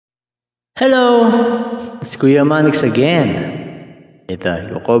Hello! It's Kuya Mannex again.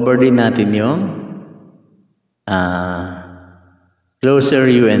 Ito, i-cover din natin yung Closer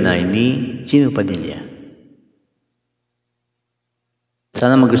You and I ni Chino Padilla.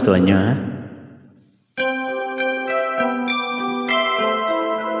 Sana magustuhan nyo, ha?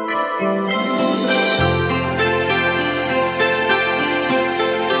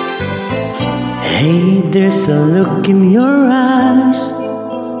 Hey, there's a look in your eyes.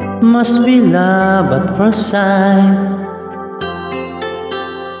 Must be love at first sight.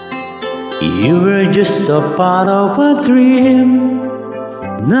 You were just a part of a dream,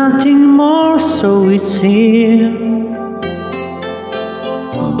 nothing more, so it seemed.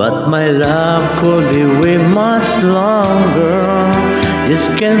 But my love could be way much longer.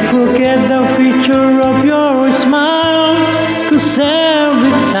 Just can't forget the feature of your smile. 'Cause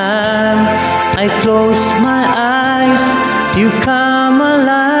every time I close my eyes, you come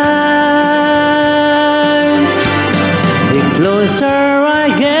alive. The closer I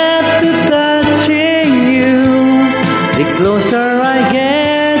get to touching you, the closer I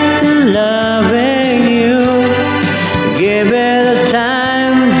get to loving you. Give it a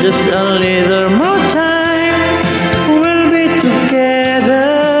time, just a little more time, we'll be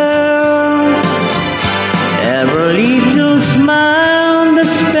together. Every little smile, the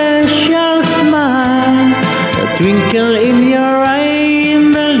special smile, the twinkle in your eye,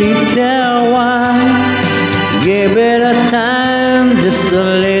 in the little while. Give it a time, just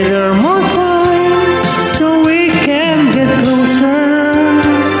a little more time, so we can get closer,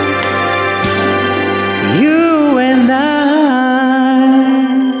 you and I.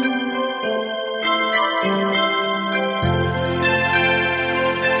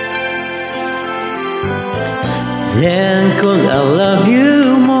 Then could I love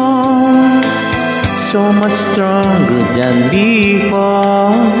you more, so much stronger than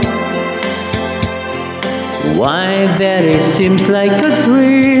before. Why that it seems like a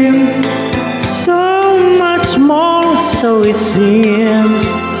dream, so much more, so it seems.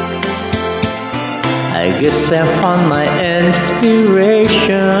 I guess I found my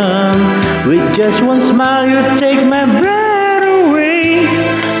inspiration. With just one smile you take my breath away.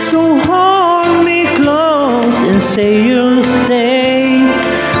 So hold me close and say you'll stay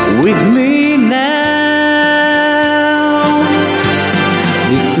with me now.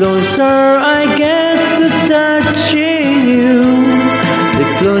 The closer I get to touching you, the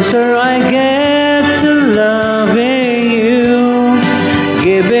closer I get to loving you.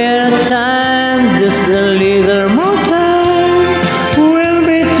 Give it a time, just a little more time, we'll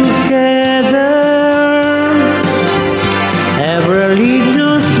be together. Every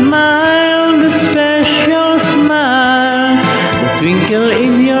little smile, the special smile, the twinkle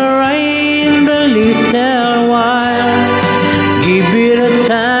in your eye, in the little while. Give it a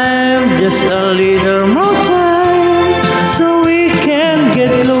time, just a little more time, so we can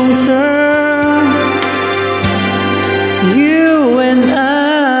get closer, you and I.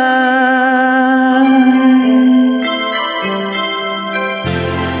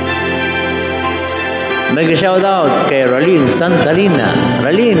 Mag-shoutout kay Ralyn Santarina.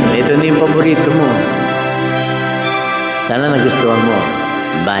 Ralyn, ito na yung paborito mo. Sana nagustuhan mo.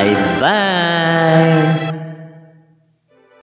 Bye-bye!